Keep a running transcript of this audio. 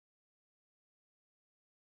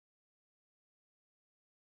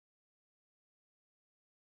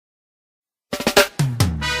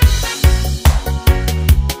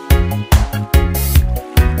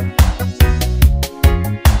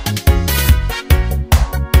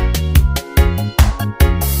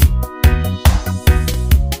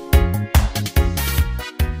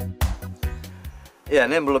Yeah,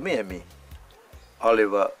 name me,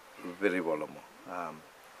 Oliver Villivollomo.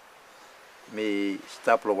 Me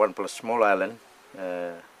stop one plus small island,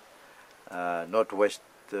 northwest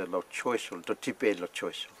lo Choiseul, to tipe lo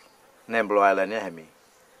Choiseul. Name island me,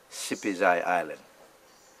 Supizae Island.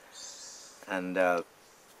 And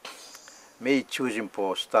me choosing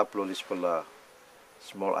for stop lo this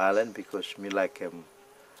small island because me like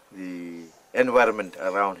the environment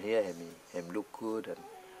around here. Him look good, and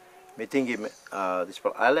me think this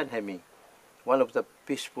island me one of the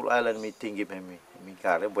peaceful island. Me think me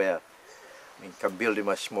where me can build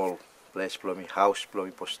a small place for me house for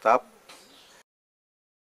me for stop.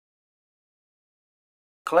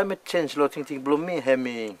 Climate change lo think blow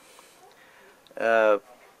me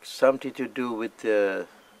something to do with the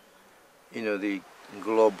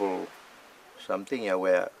global something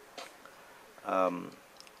where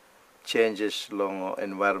changes long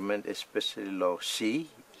environment, especially long sea.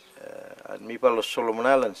 And me pala Solomon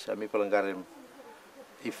Islands, me pala ngarim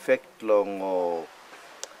effect long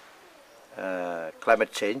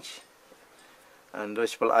climate change. And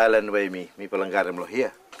those island way me pala ngarim lo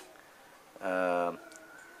here.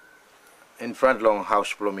 In front long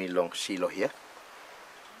house below me long sea lo here.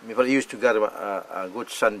 Me pala used to get a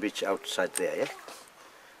good sun beach outside there, yeah.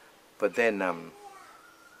 But then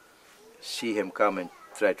see him come and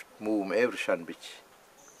try to move every sun beach.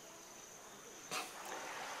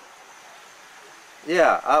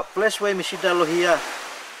 Yeah, place where me sit down here,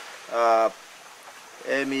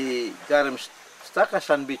 me got him stuck a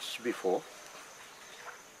sun beach before,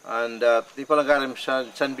 and people got him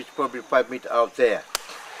sun beach probably 5 meters out there.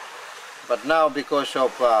 But now because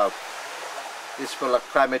of this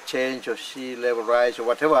climate change or sea level rise or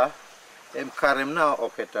whatever, I'm carrying now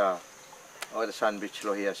okay the sun beach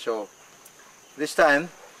lo here. So this time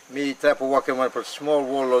me try to walk in one small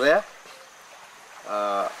wall there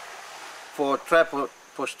for try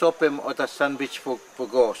for stop him at the sun beach for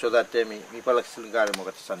go so that me palak still carry mo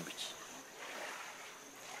at the sun beach.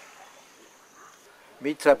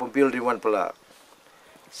 Me try to build one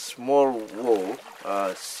small wall,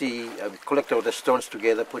 collect all the stones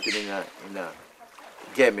together, put them in a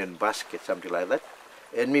Gabion basket, something like that,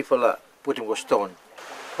 and me put him a stone.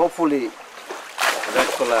 Hopefully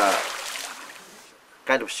that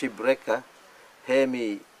kind of shipbreaker, here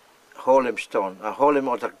me hold him stone, hold him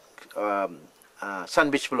on the sun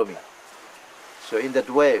beach below me. So in that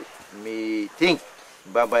way, me think,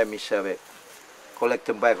 by me collect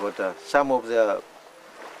them back with some of the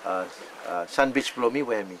sun beach below me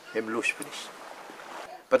where him lose finish.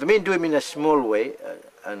 But me do him in a small way,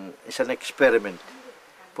 and it's an experiment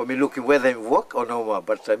for me looking whether it work or no more.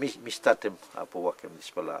 But me start him up work him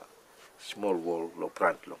this small wall low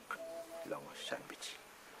front long sun beach.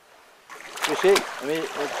 You see, me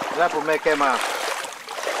try to make him a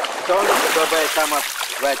stone come up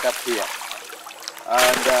right up here,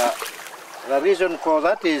 and the reason for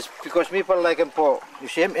that is because people like him for you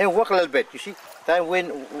see him work a little bit. You see, time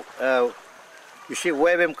when you see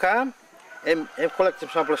where him come, him collect some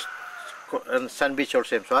samples and sun beach or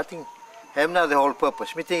same. So I think him now the whole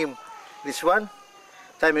purpose. Me think this one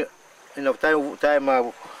time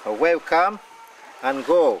time wave come and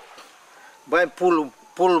go, but pull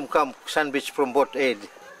come sun beach from both ends.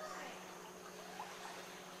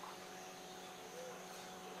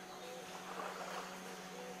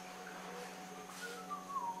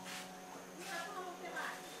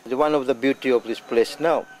 One of the beauty of this place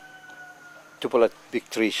now, to pull out big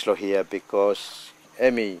trees here because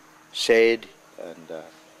Emmy shade and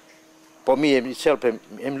for me itself, him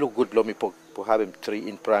look good. Let me for having tree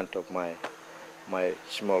in front of my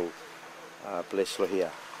small place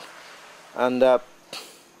here, and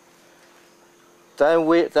time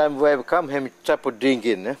we come him chop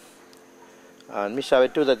drinking, and me saw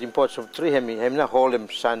too that importance of tree him now hold him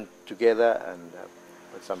sun together and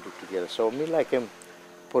put something together. So me like him.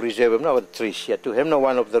 For reserve him now with trees here too. Him now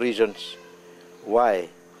one of the reasons why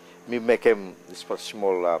me make him this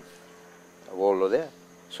small wall there,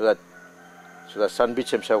 so that sun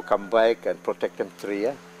beach himself come back and protect him tree.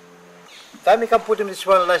 Yeah. Time he come put him this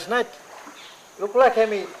one last night. Look like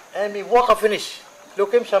him walk a finish.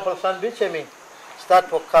 Look him sample sun beach him start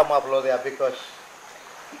to come up there because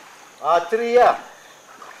tree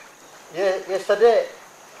yesterday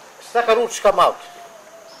sucker roots come out.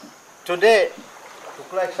 Today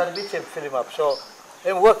look like sun beach and fill him up. So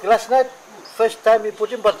him work last night, first time he put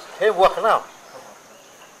him, but him work now.